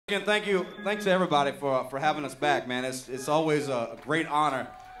Again, thanks to everybody for having us back, man. It's always a great honor.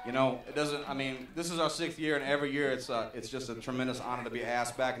 You know, it doesn't. I mean, this is our 6th year, and every year it's just a tremendous honor to be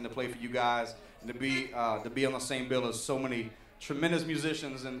asked back and to play for you guys, and to be on the same bill as so many tremendous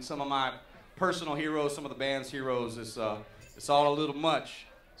musicians and some of my personal heroes, some of the band's heroes. It's all a little much.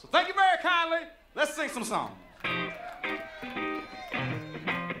 So thank you very kindly. Let's sing some songs.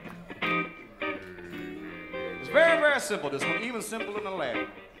 It's very, very simple. This one, even simpler than the last.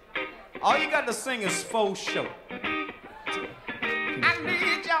 All you got to sing is faux show. I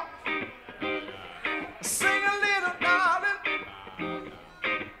need y'all. Sing a little, darling.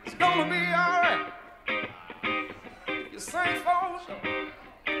 It's gonna be all right. You sing faux show.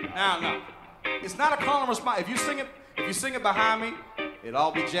 Now, it's not a call and response. If you sing it behind me, it'll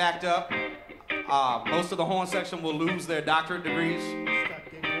all be jacked up. Most of the horn section will lose their doctorate degrees.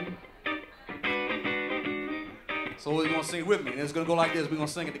 So we're gonna sing it with me, and it's gonna go like this. We're gonna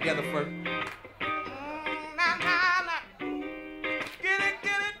sing it together first.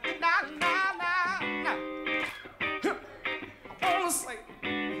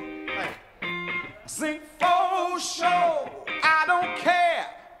 Sing for sure, I don't care.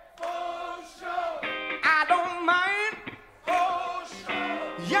 For sure, I don't mind. For sure,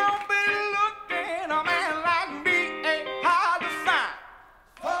 y'all been looking, a man like me ain't hard to find.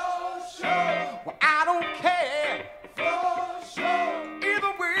 For sure, well, I don't care. For sure,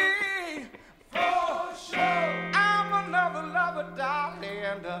 either way. For sure, I'm another lover, darling,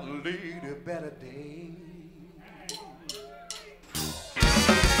 and a lady better day.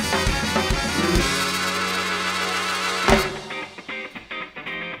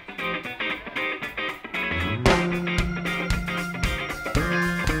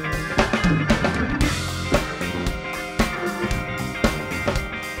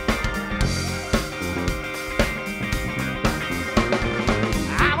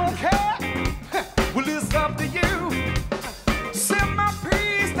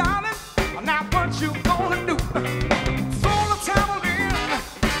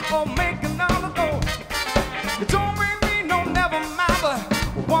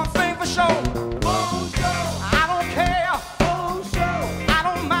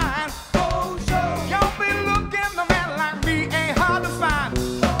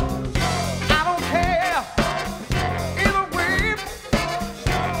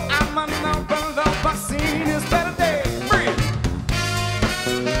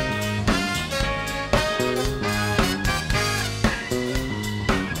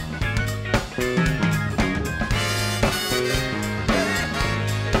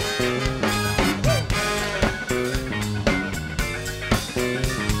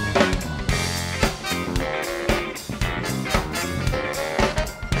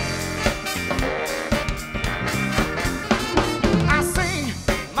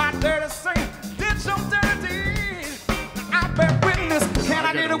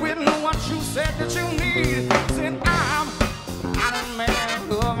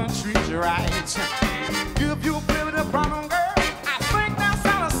 Give you a bit of problem, girl. I think that's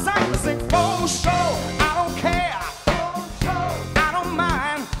out of sight. Sing for sure, I don't care. I don't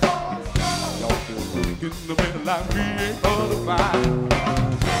mind. Y'all feel good in the middle like me ain't hard to find.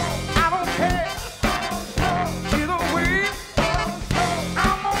 I don't care. Either way,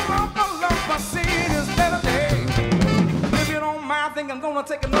 I'm gonna love my scene is better day. If you don't mind, I think I'm gonna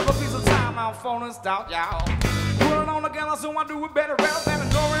take another piece of time out for this doubt, y'all. Put it on together so I do it better rather than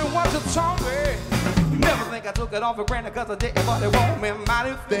ignoring what you told me. Never think I took it off for granted cause I didn't, but it won't be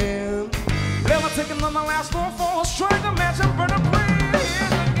mighty thin. Never taking on my last one for a straight to match up for the breeze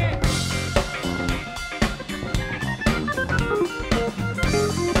again.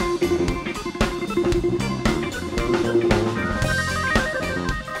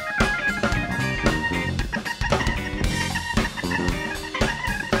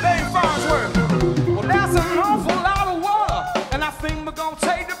 Dave Farnsworth. Well, that's an awful lot of water, and I think we're gonna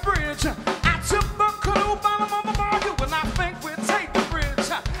take the bridge. I took the canoe bottom of my bargain, and I think we'll take the bridge.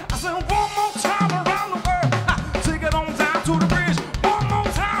 I said one more time around the world, take it on down to the bridge.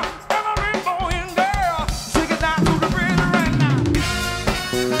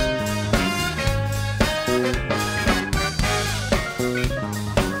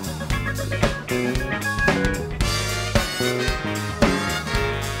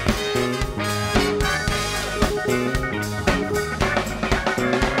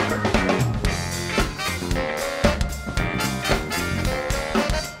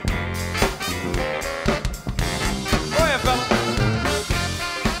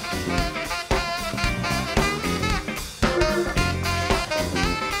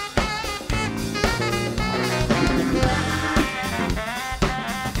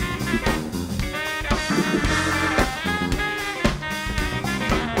 Bye.